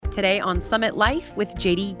today on Summit Life with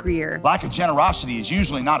JD Greer. Lack of generosity is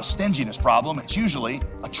usually not a stinginess problem. It's usually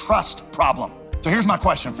a trust problem. So here's my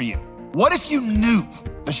question for you. What if you knew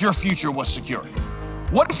that your future was secure?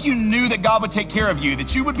 What if you knew that God would take care of you,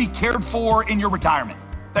 that you would be cared for in your retirement,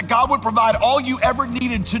 that God would provide all you ever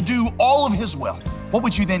needed to do all of his will? What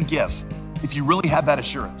would you then give if you really had that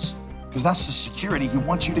assurance? Because that's the security he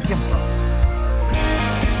wants you to give from.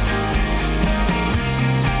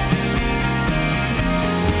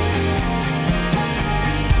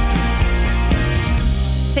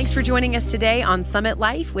 Thanks for joining us today on Summit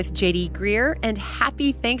Life with JD Greer, and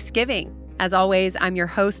happy Thanksgiving. As always, I'm your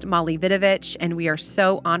host, Molly Vidovich, and we are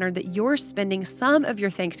so honored that you're spending some of your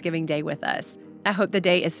Thanksgiving day with us. I hope the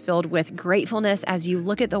day is filled with gratefulness as you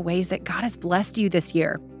look at the ways that God has blessed you this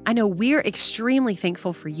year. I know we're extremely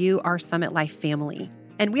thankful for you, our Summit Life family.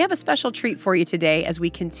 And we have a special treat for you today as we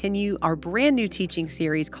continue our brand new teaching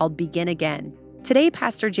series called Begin Again. Today,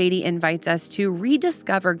 Pastor JD invites us to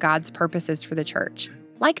rediscover God's purposes for the church.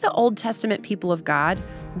 Like the Old Testament people of God,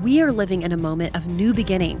 we are living in a moment of new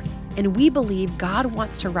beginnings, and we believe God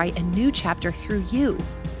wants to write a new chapter through you.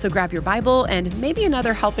 So grab your Bible and maybe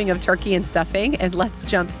another helping of turkey and stuffing, and let's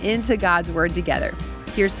jump into God's Word together.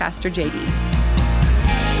 Here's Pastor JD.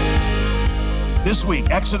 This week,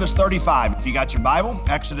 Exodus 35. If you got your Bible,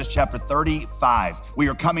 Exodus chapter 35. We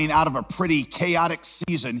are coming out of a pretty chaotic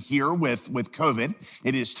season here with COVID.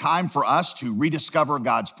 It is time for us to rediscover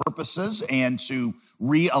God's purposes and to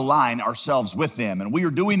realign ourselves with them. And we are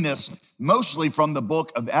doing this mostly from the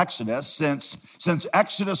book of Exodus, since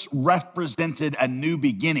Exodus represented a new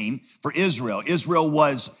beginning for Israel. Israel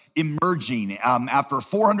was emerging after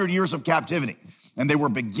 400 years of captivity, and they were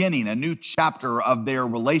beginning a new chapter of their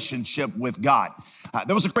relationship with God.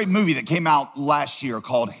 There was a great movie that came out last year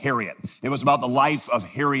called Harriet. It was about the life of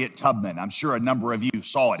Harriet Tubman. I'm sure a number of you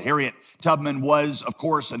saw it. Harriet Tubman was, of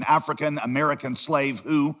course, an African-American slave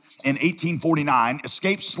who, in 1849,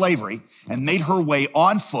 escaped slavery and made her way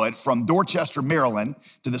on foot from Dorchester, Maryland,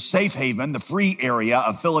 to the safe haven, the free area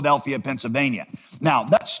of Philadelphia, Pennsylvania. Now,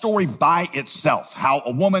 that story by itself, how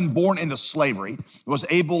a woman born into slavery was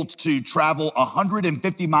able to travel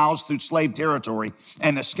 150 miles through slave territory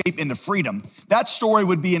and escape into freedom, that story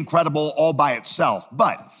would be incredible all by itself.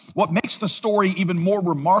 But what makes the story even more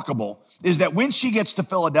remarkable is that when she gets to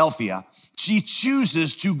Philadelphia, she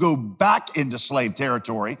chooses to go back into slave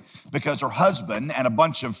territory because her husband and a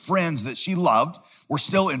bunch of friends that she loved were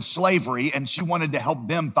still in slavery, and she wanted to help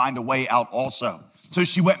them find a way out also. So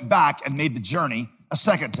she went back and made the journey a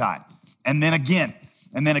second time, and then again,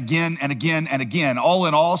 and then again, and again, and again. All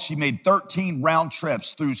in all, she made 13 round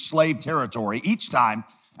trips through slave territory, each time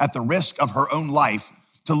at the risk of her own life,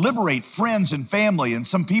 to liberate friends and family and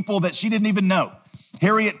some people that she didn't even know.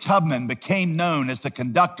 Harriet Tubman became known as the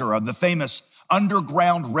conductor of the famous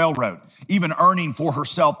Underground Railroad, even earning for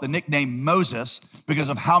herself the nickname Moses because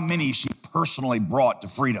of how many she personally brought to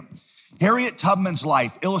freedom. Harriet Tubman's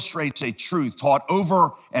life illustrates a truth taught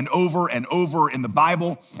over and over and over in the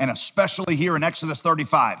Bible, and especially here in Exodus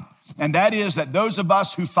 35. And that is that those of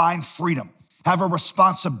us who find freedom have a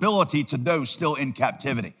responsibility to those still in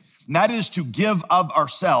captivity. And that is to give of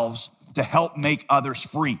ourselves to help make others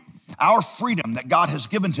free. Our freedom that God has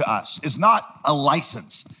given to us is not a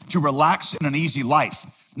license to relax in an easy life.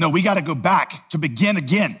 No, we got to go back to begin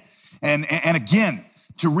again and again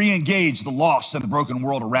to re-engage the lost and the broken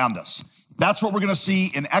world around us. That's what we're going to see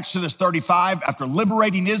in Exodus 35. After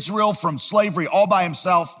liberating Israel from slavery all by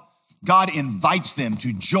himself, God invites them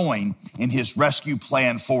to join in his rescue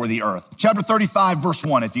plan for the earth. Chapter 35, verse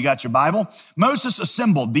 1, if you got your Bible. Moses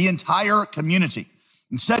assembled the entire community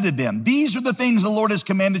and said to them, "These are the things the Lord has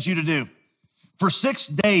commanded you to do. For 6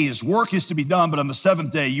 days work is to be done, but on the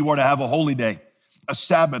seventh day you are to have a holy day, a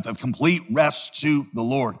Sabbath of complete rest to the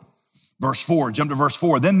Lord." Verse 4, jump to verse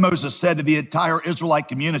 4. Then Moses said to the entire Israelite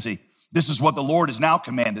community, "This is what the Lord has now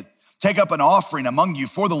commanded. Take up an offering among you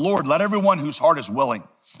for the Lord. Let everyone whose heart is willing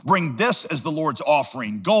bring this as the Lord's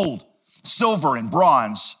offering: gold, silver, and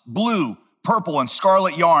bronze, blue, purple, and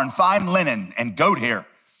scarlet yarn, fine linen, and goat hair."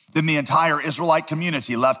 Then the entire Israelite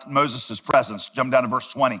community left Moses' presence. Jump down to verse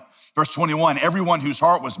 20. Verse 21, everyone whose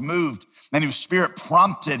heart was moved and whose spirit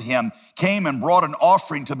prompted him came and brought an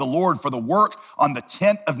offering to the Lord for the work on the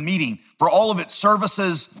tent of meeting, for all of its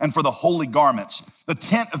services, and for the holy garments. The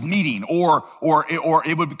tent of meeting, or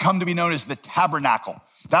it would come to be known as the tabernacle.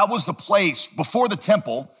 That was the place before the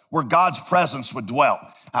temple where God's presence would dwell,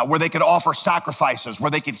 where they could offer sacrifices,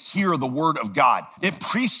 where they could hear the word of God. It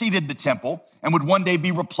preceded the temple and would one day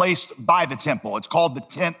be replaced by the temple. It's called the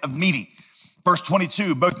tent of meeting. Verse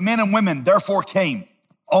 22, both men and women therefore came.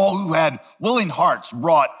 All who had willing hearts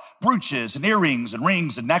brought brooches and earrings and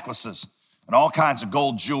rings and necklaces and all kinds of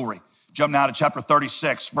gold jewelry. Jump now to chapter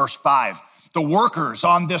 36, verse 5. The workers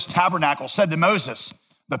on this tabernacle said to Moses,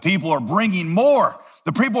 the people are bringing more.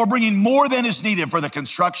 The people are bringing more than is needed for the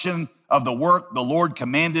construction of the work the Lord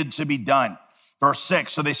commanded to be done. Verse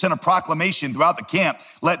 6, so they sent a proclamation throughout the camp,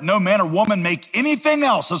 let no man or woman make anything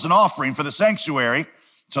else as an offering for the sanctuary.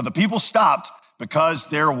 So the people stopped because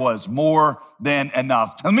there was more than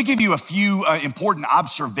enough. Let me give you a few important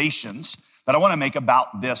observations that I want to make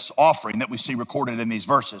about this offering that we see recorded in these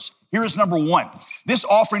verses. Here is number one. This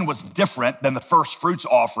offering was different than the first fruits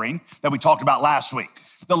offering that we talked about last week.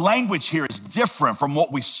 The language here is different from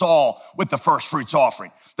what we saw with the first fruits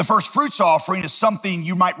offering. The first fruits offering is something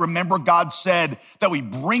you might remember God said that we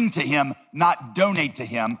bring to him, not donate to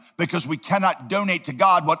him, because we cannot donate to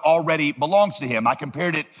God what already belongs to him. I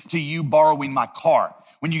compared it to you borrowing my car.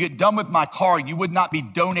 When you get done with my car, you would not be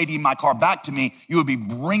donating my car back to me. You would be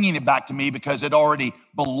bringing it back to me because it already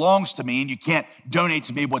belongs to me, and you can't donate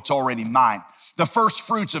to me what's already mine. The first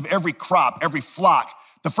fruits of every crop, every flock,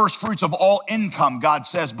 the first fruits of all income, God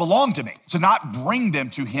says, belong to me. To not bring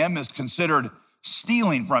them to him is considered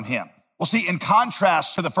stealing from him. Well, see, in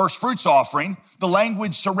contrast to the first fruits offering, the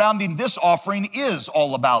language surrounding this offering is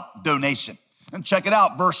all about donation. And check it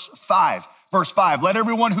out, verse 5. Verse 5, let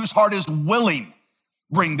everyone whose heart is willing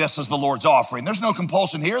bring this as the Lord's offering. There's no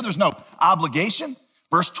compulsion here. There's no obligation.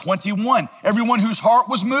 Verse 21, everyone whose heart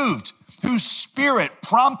was moved, whose spirit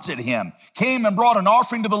prompted him, came and brought an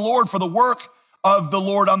offering to the Lord for the work of the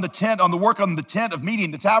Lord on the tent, on the work on the tent of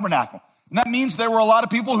meeting, the tabernacle. And that means there were a lot of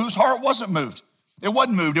people whose heart wasn't moved. It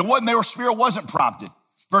wasn't moved. It wasn't, their spirit wasn't prompted.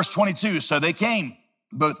 Verse 22, so they came,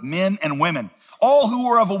 both men and women. All who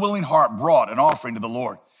were of a willing heart brought an offering to the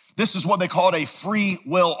Lord. This is what they called a free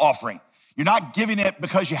will offering. You're not giving it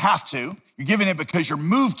because you have to. You're giving it because you're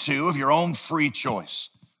moved to of your own free choice.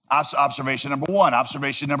 Observation number one.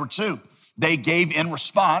 Observation number two, they gave in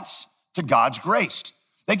response to God's grace.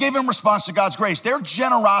 They gave in response to God's grace. Their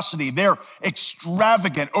generosity, their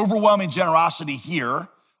extravagant, overwhelming generosity here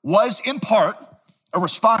was in part a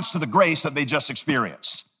response to the grace that they just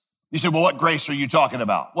experienced. You say, well, what grace are you talking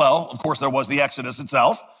about? Well, of course, there was the Exodus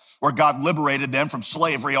itself, where God liberated them from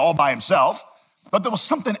slavery all by himself. But there was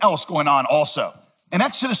something else going on also. In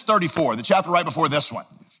Exodus 34, the chapter right before this one,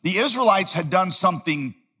 the Israelites had done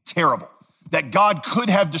something terrible that God could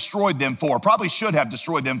have destroyed them for, probably should have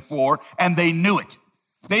destroyed them for, and they knew it.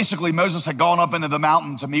 Basically, Moses had gone up into the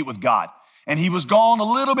mountain to meet with God, and he was gone a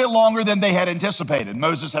little bit longer than they had anticipated.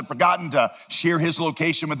 Moses had forgotten to share his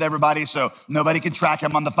location with everybody, so nobody could track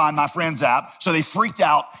him on the Find My Friends app. So they freaked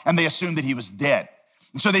out, and they assumed that he was dead.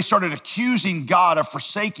 And so they started accusing God of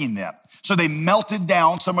forsaking them. So they melted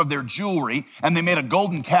down some of their jewelry, and they made a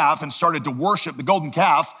golden calf and started to worship the golden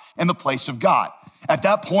calf in the place of God. At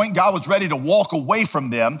that point, God was ready to walk away from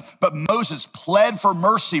them, but Moses pled for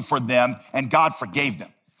mercy for them, and God forgave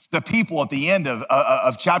them. The people at the end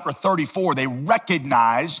of chapter 34, they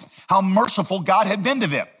recognized how merciful God had been to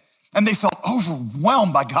them, and they felt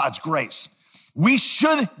overwhelmed by God's grace. We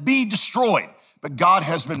should be destroyed, but God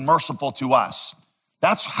has been merciful to us.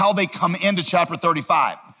 That's how they come into chapter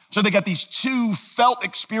 35. So they got these two felt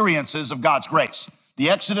experiences of God's grace, the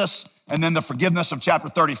Exodus and then the forgiveness of chapter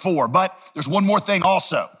 34. But there's one more thing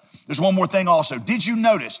also. Did you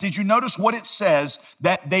notice what it says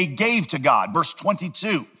that they gave to God? Verse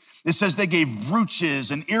 22, it says they gave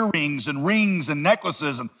brooches and earrings and rings and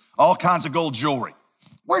necklaces and all kinds of gold jewelry.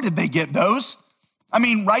 Where did they get those? I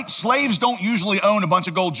mean, right? Slaves don't usually own a bunch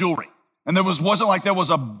of gold jewelry. And wasn't like there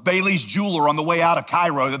was a Bailey's jeweler on the way out of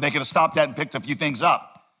Cairo that they could have stopped at and picked a few things up.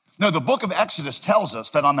 No, the book of Exodus tells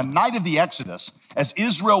us that on the night of the Exodus, as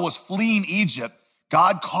Israel was fleeing Egypt,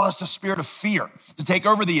 God caused a spirit of fear to take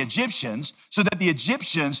over the Egyptians so that the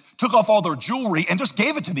Egyptians took off all their jewelry and just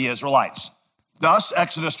gave it to the Israelites. Thus,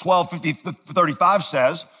 Exodus 12:35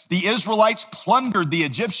 says, the Israelites plundered the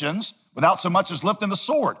Egyptians without so much as lifting a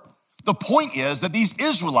sword. The point is that these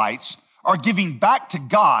Israelites are giving back to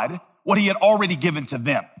God what he had already given to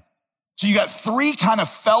them. So you got three kind of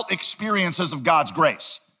felt experiences of God's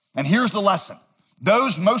grace. And here's the lesson.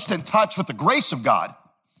 Those most in touch with the grace of God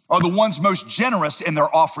are the ones most generous in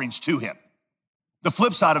their offerings to him. The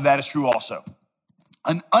flip side of that is true also.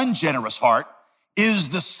 An ungenerous heart is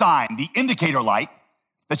the sign, the indicator light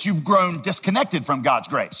that you've grown disconnected from God's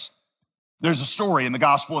grace. There's a story in the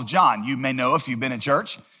Gospel of John, you may know if you've been in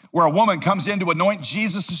church, where a woman comes in to anoint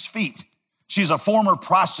Jesus' feet. She's a former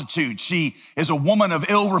prostitute. She is a woman of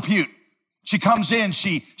ill repute. She comes in,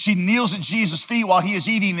 she kneels at Jesus' feet while he is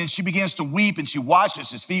eating, and she begins to weep, and she washes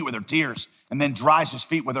his feet with her tears and then dries his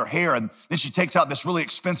feet with her hair. And then she takes out this really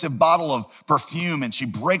expensive bottle of perfume and she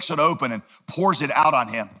breaks it open and pours it out on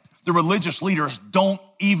him. The religious leaders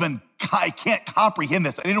can't comprehend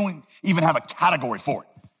this. They don't even have a category for it.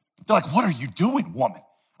 They're like, what are you doing, woman?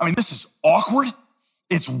 I mean, this is awkward.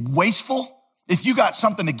 It's wasteful. If you got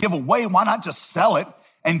something to give away, why not just sell it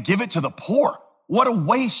and give it to the poor? What a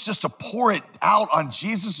waste just to pour it out on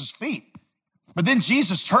Jesus' feet. But then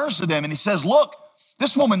Jesus turns to them and he says, look,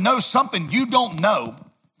 this woman knows something you don't know,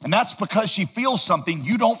 and that's because she feels something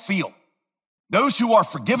you don't feel. Those who are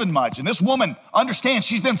forgiven much, and this woman understands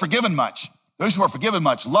she's been forgiven much. Those who are forgiven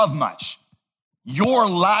much love much. Your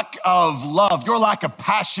lack of love, your lack of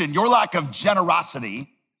passion, your lack of generosity,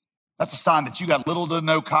 that's a sign that you got little to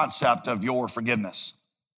no concept of your forgiveness.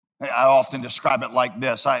 I often describe it like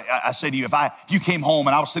this. I say to you, if you came home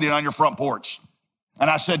and I was sitting on your front porch and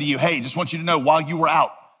I said to you, hey, just want you to know while you were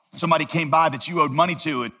out, somebody came by that you owed money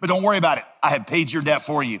to, but don't worry about it. I have paid your debt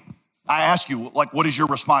for you. I ask you, like, what is your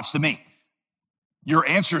response to me? Your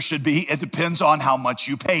answer should be, it depends on how much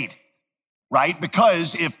you paid, right?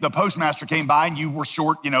 Because if the postmaster came by and you were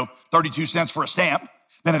short, 32 cents for a stamp,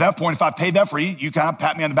 then at that point, if I paid that for you, you kind of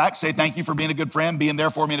pat me on the back, say, thank you for being a good friend, being there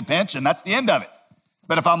for me in a pinch, and that's the end of it.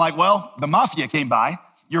 But if I'm like, well, the mafia came by,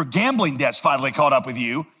 your gambling debt's finally caught up with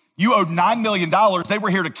you, you owed $9 million, they were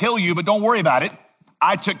here to kill you, but don't worry about it,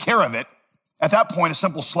 I took care of it. At that point, a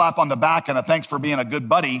simple slap on the back and a thanks for being a good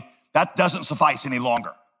buddy, that doesn't suffice any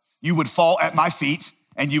longer. You would fall at my feet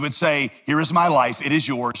and you would say, here is my life, it is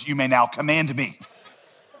yours, you may now command me.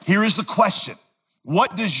 Here is the question.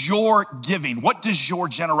 What does your giving, what does your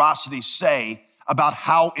generosity say about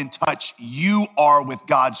how in touch you are with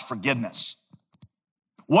God's forgiveness?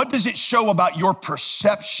 What does it show about your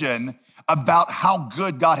perception about how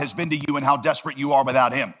good God has been to you and how desperate you are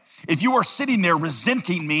without him? If you are sitting there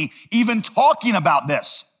resenting me even talking about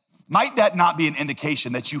this, might that not be an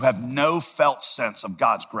indication that you have no felt sense of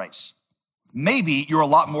God's grace? Maybe you're a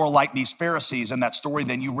lot more like these Pharisees in that story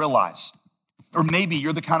than you realize. Or maybe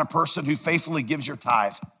you're the kind of person who faithfully gives your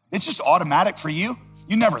tithe. It's just automatic for you.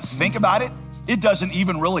 You never think about it. It doesn't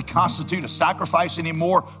even really constitute a sacrifice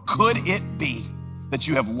anymore. Could it be that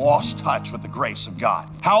you have lost touch with the grace of God?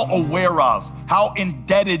 How aware of, how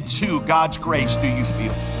indebted to God's grace do you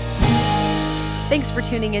feel? Thanks for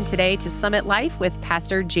tuning in today to Summit Life with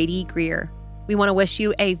Pastor J.D. Greer. We want to wish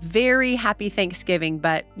you a very happy Thanksgiving,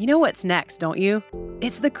 but you know what's next, don't you?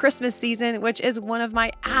 It's the Christmas season, which is one of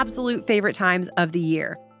my absolute favorite times of the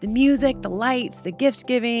year. The music, the lights, the gift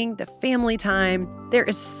giving, the family time. There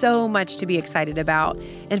is so much to be excited about.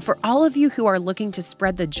 And for all of you who are looking to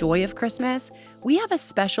spread the joy of Christmas, we have a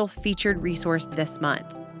special featured resource this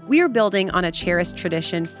month. We are building on a cherished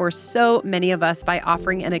tradition for so many of us by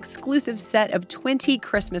offering an exclusive set of 20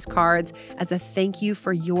 Christmas cards as a thank you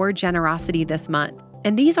for your generosity this month.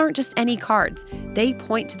 And these aren't just any cards. They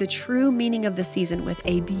point to the true meaning of the season with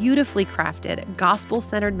a beautifully crafted,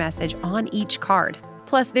 gospel-centered message on each card.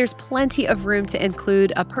 Plus, there's plenty of room to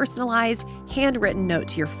include a personalized, handwritten note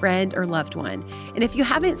to your friend or loved one. And if you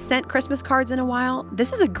haven't sent Christmas cards in a while,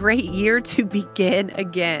 this is a great year to begin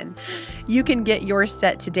again. You can get your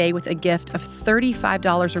set today with a gift of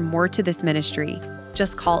 $35 or more to this ministry.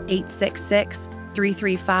 Just call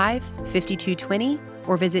 866-335-5220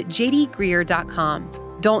 or visit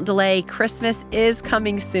jdgreer.com. Don't delay, Christmas is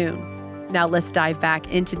coming soon. Now let's dive back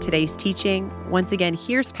into today's teaching. Once again,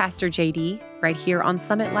 here's Pastor JD right here on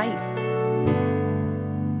Summit Life.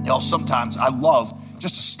 Sometimes I love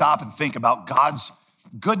just to stop and think about God's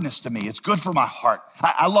goodness to me. It's good for my heart.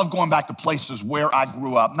 I love going back to places where I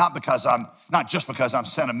grew up, not just because I'm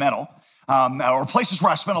sentimental, or places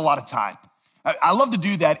where I spent a lot of time. I love to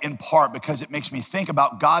do that in part because it makes me think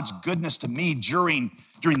about God's goodness to me during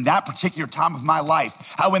that particular time of my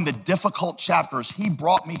life, how in the difficult chapters he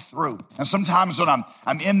brought me through. And sometimes when I'm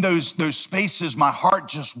in those spaces, my heart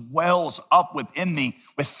just wells up within me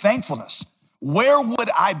with thankfulness. Where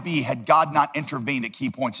would I be had God not intervened at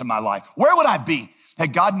key points in my life? Where would I be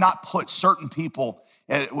had God not put certain people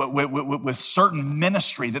with certain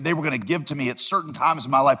ministry that they were going to give to me at certain times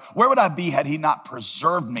in my life? Where would I be had he not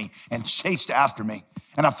preserved me and chased after me?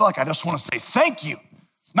 And I feel like I just want to say thank you,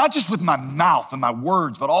 not just with my mouth and my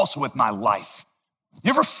words, but also with my life.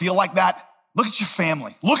 You ever feel like that? Look at your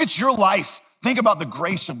family. Look at your life. Think about the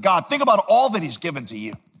grace of God. Think about all that he's given to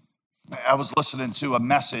you. I was listening to a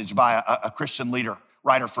message by a Christian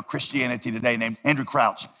writer for Christianity Today named Andrew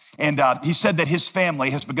Crouch. And he said that his family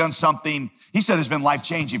has begun something he said has been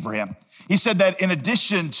life-changing for him. He said that in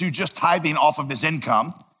addition to just tithing off of his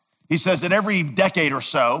income, he says that every decade or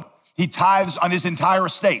so, He tithes on his entire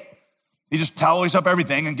estate. He just tallies up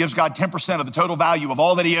everything and gives God 10% of the total value of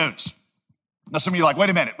all that he owns. Now some of you are like, wait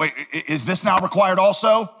a minute, is this now required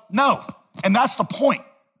also? No, and that's the point.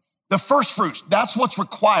 The first fruits, that's what's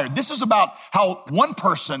required. This is about how one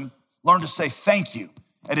person learned to say thank you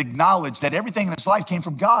and acknowledge that everything in his life came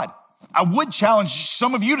from God. I would challenge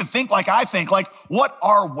some of you to think like I think, like what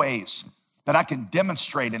are ways that I can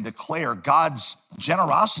demonstrate and declare God's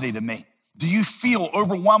generosity to me? Do you feel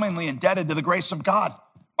overwhelmingly indebted to the grace of God?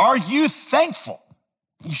 Are you thankful?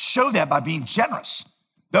 You show that by being generous.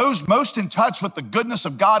 Those most in touch with the goodness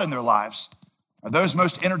of God in their lives are those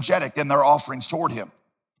most energetic in their offerings toward him.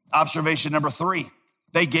 Observation number 3,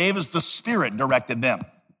 they gave as the Spirit directed them.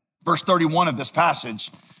 Verse 31 of this passage,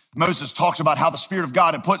 Moses talks about how the Spirit of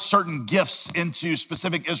God had put certain gifts into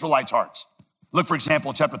specific Israelites' hearts. Look, for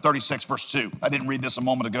example, chapter 36, verse 2. I didn't read this a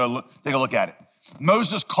moment ago. Take a look at it.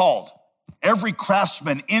 Moses called every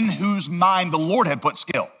craftsman in whose mind the Lord had put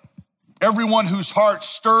skill, everyone whose heart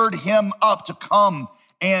stirred him up to come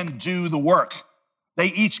and do the work. They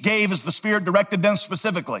each gave as the Spirit directed them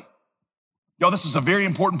specifically. Y'all, this is a very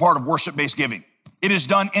important part of worship-based giving. It is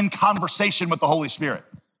done in conversation with the Holy Spirit.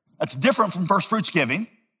 That's different from first fruits giving,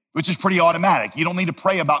 which is pretty automatic. You don't need to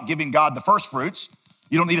pray about giving God the first fruits.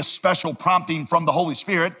 You don't need a special prompting from the Holy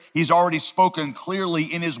Spirit. He's already spoken clearly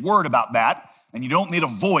in his word about that. And you don't need a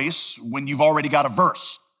voice when you've already got a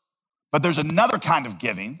verse. But there's another kind of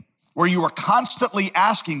giving where you are constantly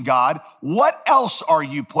asking God, what else are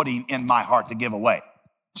you putting in my heart to give away?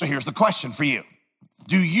 So here's the question for you.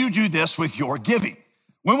 Do you do this with your giving?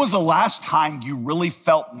 When was the last time you really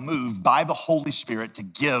felt moved by the Holy Spirit to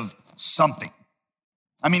give something?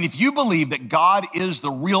 I mean, if you believe that God is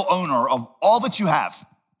the real owner of all that you have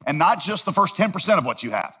and not just the first 10% of what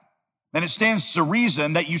you have, then it stands to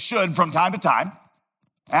reason that you should, from time to time,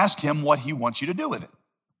 ask him what he wants you to do with it.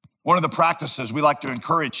 One of the practices we like to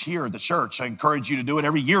encourage here at the church, I encourage you to do it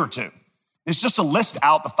every year or two, is just to list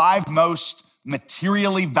out the 5 most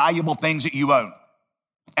materially valuable things that you own.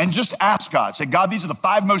 And just ask God, say, God, these are the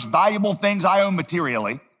 5 most valuable things I own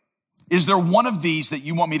materially. Is there one of these that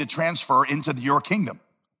you want me to transfer into your kingdom?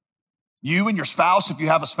 You and your spouse, if you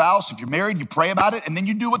have a spouse, if you're married, you pray about it, and then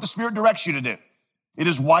you do what the Spirit directs you to do. It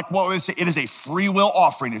is like what we say, it is a free will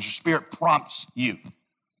offering as your Spirit prompts you.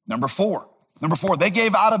 Number four, they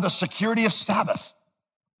gave out of the security of Sabbath.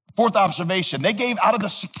 4th observation, they gave out of the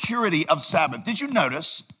security of Sabbath. Did you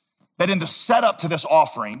notice that in the setup to this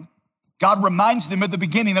offering, God reminds them at the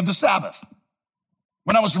beginning of the Sabbath?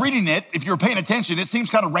 When I was reading it, if you were paying attention, it seems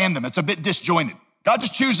kind of random. It's a bit disjointed. God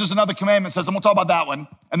just chooses another commandment, says, I'm gonna talk about that one,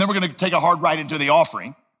 and then we're gonna take a hard right into the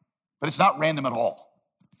offering. But it's not random at all.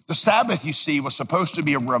 The Sabbath, you see, was supposed to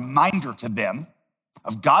be a reminder to them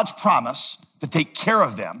of God's promise to take care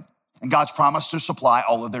of them and God's promise to supply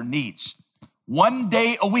all of their needs. One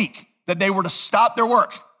day a week that they were to stop their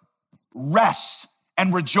work, rest,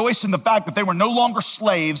 and rejoice in the fact that they were no longer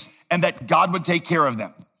slaves and that God would take care of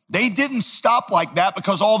them. They didn't stop like that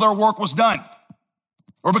because all their work was done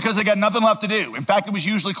or because they got nothing left to do. In fact, it was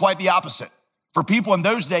usually quite the opposite. For people in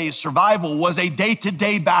those days, survival was a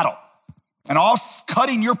day-to-day battle. And off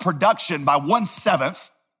cutting your production by 1/7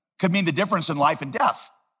 could mean the difference in life and death.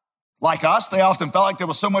 Like us, they often felt like there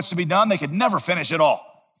was so much to be done, they could never finish it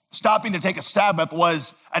all. Stopping to take a Sabbath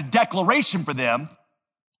was a declaration for them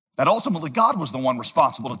that ultimately God was the one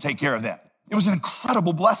responsible to take care of them. It was an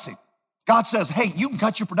incredible blessing. God says, hey, you can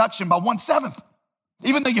cut your production by 1/7.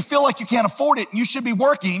 Even though you feel like you can't afford it, you should be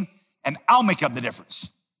working, and I'll make up the difference.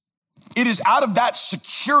 It is out of that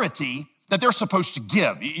security that they're supposed to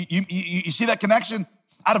give. You see that connection?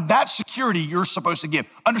 Out of that security, you're supposed to give.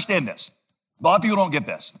 Understand this. A lot of people don't get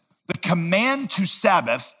this. The command to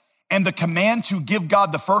Sabbath and the command to give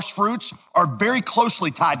God the first fruits are very closely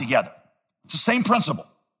tied together. It's the same principle.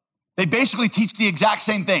 They basically teach the exact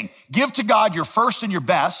same thing. Give to God your first and your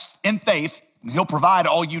best in faith, and he'll provide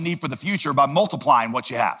all you need for the future by multiplying what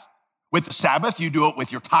you have. With the Sabbath, you do it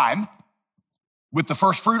with your time. With the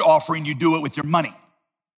first fruit offering, you do it with your money.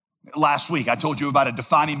 Last week, I told you about a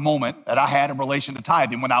defining moment that I had in relation to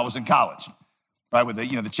tithing when I was in college, right? With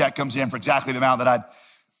the check comes in for exactly the amount that I'd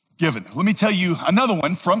given. Let me tell you another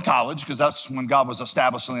one from college, because that's when God was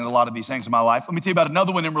establishing a lot of these things in my life. Let me tell you about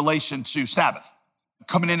another one in relation to Sabbath.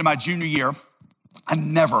 Coming into my junior year, I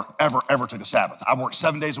never, ever, ever took a Sabbath. I worked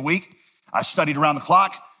 7 days a week. I studied around the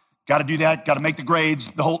clock. Got to do that. Got to make the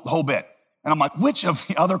grades, the whole bit. And I'm like, which of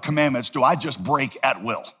the other commandments do I just break at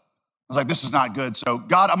will? I was like, this is not good. So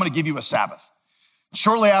God, I'm going to give you a Sabbath.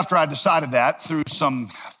 Shortly after I decided that, through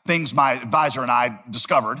some things my advisor and I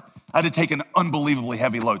discovered, I had to take an unbelievably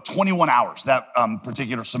heavy load, 21 hours that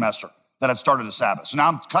particular semester. that I'd started a Sabbath. So now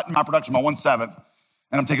I'm cutting my production by 1/7,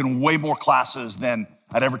 and I'm taking way more classes than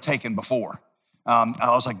I'd ever taken before. I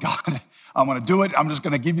was like, God, I'm gonna do it. I'm just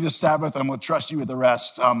gonna give you the Sabbath. I'm gonna trust you with the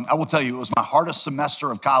rest. I will tell you, it was my hardest semester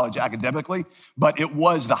of college academically, but it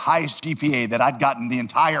was the highest GPA that I'd gotten the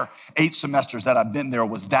entire 8 semesters that I've been there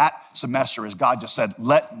was that semester, as God just said,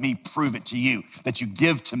 let me prove it to you, that you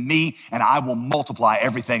give to me and I will multiply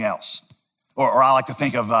everything else. Or I like to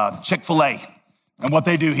think of Chick-fil-A and what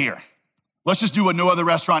they do here. Let's just do what no other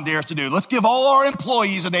restaurant dares to do. Let's give all our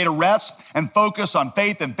employees a day to rest and focus on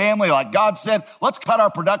faith and family like God said. Let's cut our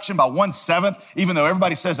production by 1/7, even though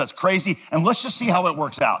everybody says that's crazy, and let's just see how it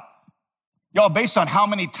works out. Y'all, based on how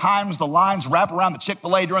many times the lines wrap around the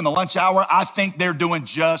Chick-fil-A during the lunch hour, I think they're doing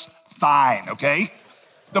just fine, okay?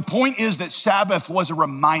 The point is that Sabbath was a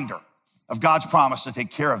reminder of God's promise to take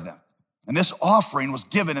care of them. And this offering was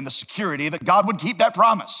given in the security that God would keep that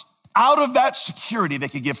promise. Out of that security, they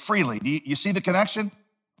could give freely. Do you see the connection?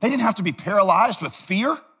 They didn't have to be paralyzed with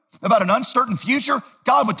fear about an uncertain future.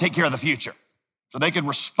 God would take care of the future. So they could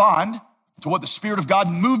respond to what the Spirit of God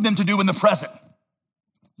moved them to do in the present.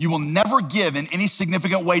 You will never give in any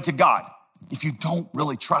significant way to God if you don't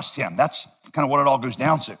really trust him. That's kind of what it all goes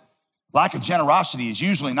down to. Lack of generosity is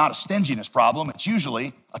usually not a stinginess problem. It's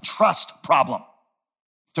usually a trust problem.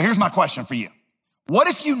 So here's my question for you. What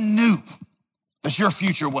if you knew that your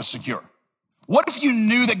future was secure? What if you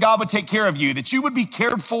knew that God would take care of you, that you would be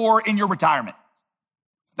cared for in your retirement,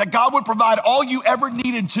 that God would provide all you ever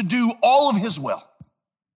needed to do all of his will?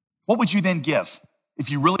 What would you then give if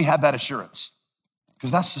you really had that assurance? Because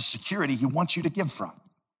that's the security he wants you to give from.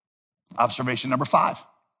 Observation number 5.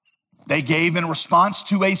 They gave in response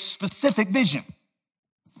to a specific vision.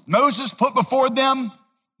 Moses put before them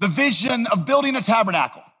the vision of building a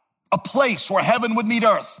tabernacle, a place where heaven would meet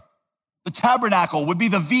earth. The tabernacle would be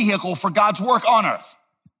the vehicle for God's work on earth.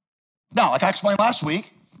 Now, like I explained last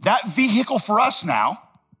week, that vehicle for us now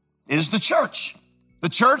is the church. The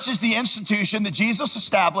church is the institution that Jesus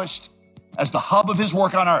established as the hub of his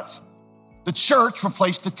work on earth. The church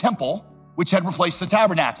replaced the temple, which had replaced the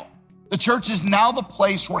tabernacle. The church is now the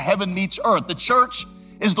place where heaven meets earth. The church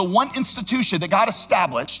is the one institution that God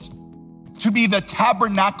established to be the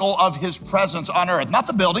tabernacle of his presence on earth. Not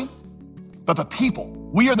the building, but the people.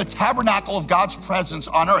 We are the tabernacle of God's presence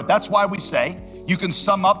on earth. That's why we say you can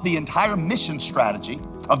sum up the entire mission strategy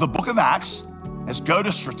of the book of Acts as go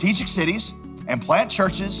to strategic cities and plant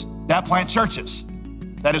churches that plant churches.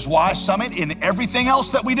 That is why Summit, in everything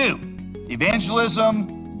else that we do,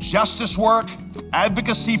 evangelism, justice work,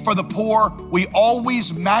 advocacy for the poor, we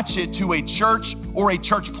always match it to a church or a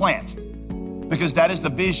church plant, because that is the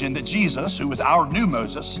vision that Jesus, who is our new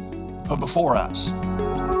Moses, put before us.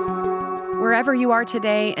 Wherever you are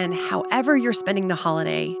today and however you're spending the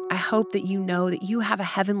holiday, I hope that you know that you have a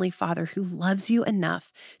heavenly Father who loves you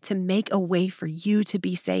enough to make a way for you to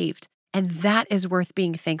be saved. And that is worth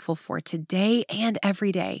being thankful for today and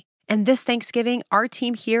every day. And this Thanksgiving, our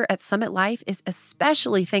team here at Summit Life is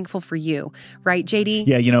especially thankful for you. Right, JD?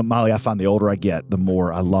 Yeah, Molly, I find the older I get, the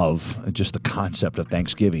more I love just the concept of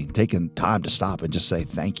Thanksgiving, taking time to stop and just say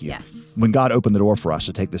thank you. Yes. When God opened the door for us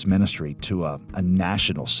to take this ministry to a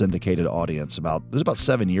national syndicated audience about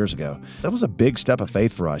 7 years ago, that was a big step of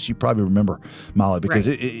faith for us. You probably remember, Molly, because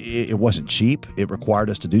right. it wasn't cheap. It required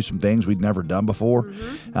us to do some things we'd never done before.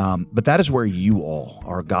 Mm-hmm. But that is where you all,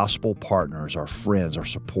 our gospel partners, our friends, our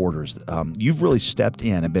supporters, you've really stepped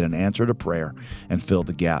in and been an answer to prayer and filled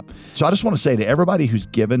the gap. So I just want to say to everybody who's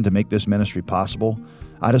given to make this ministry possible,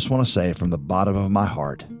 I just want to say from the bottom of my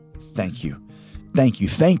heart, thank you. Thank you.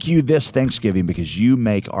 Thank you this Thanksgiving because you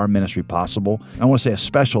make our ministry possible. I want to say a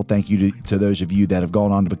special thank you to those of you that have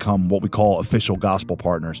gone on to become what we call official gospel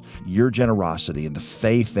partners. Your generosity and the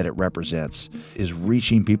faith that it represents is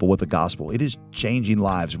reaching people with the gospel. It is changing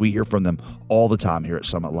lives. We hear from them all the time here at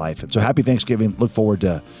Summit Life. And so happy Thanksgiving. Look forward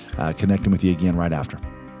to connecting with you again right after.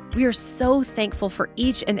 We are so thankful for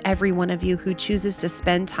each and every one of you who chooses to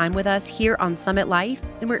spend time with us here on Summit Life.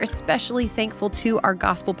 And we're especially thankful to our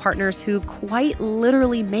gospel partners who quite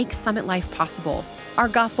literally make Summit Life possible. Our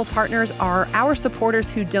gospel partners are our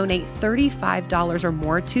supporters who donate $35 or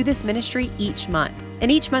more to this ministry each month.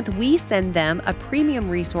 And each month we send them a premium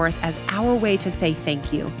resource as our way to say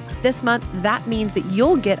thank you. This month, that means that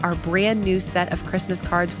you'll get our brand new set of Christmas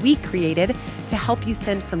cards we created to help you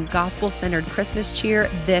send some gospel-centered Christmas cheer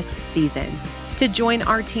this season. To join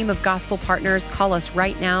our team of gospel partners, call us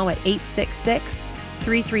right now at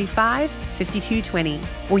 866-335-5220,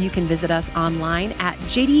 or you can visit us online at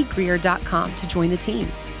jdgreer.com to join the team.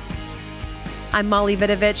 I'm Molly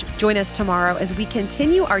Vidovich. Join us tomorrow as we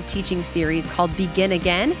continue our teaching series called Begin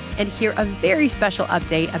Again and hear a very special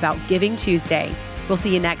update about Giving Tuesday. We'll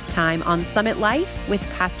see you next time on Summit Life with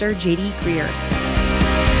Pastor J.D. Greer.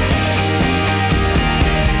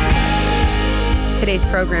 Today's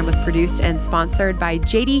program was produced and sponsored by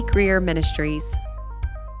J.D. Greer Ministries.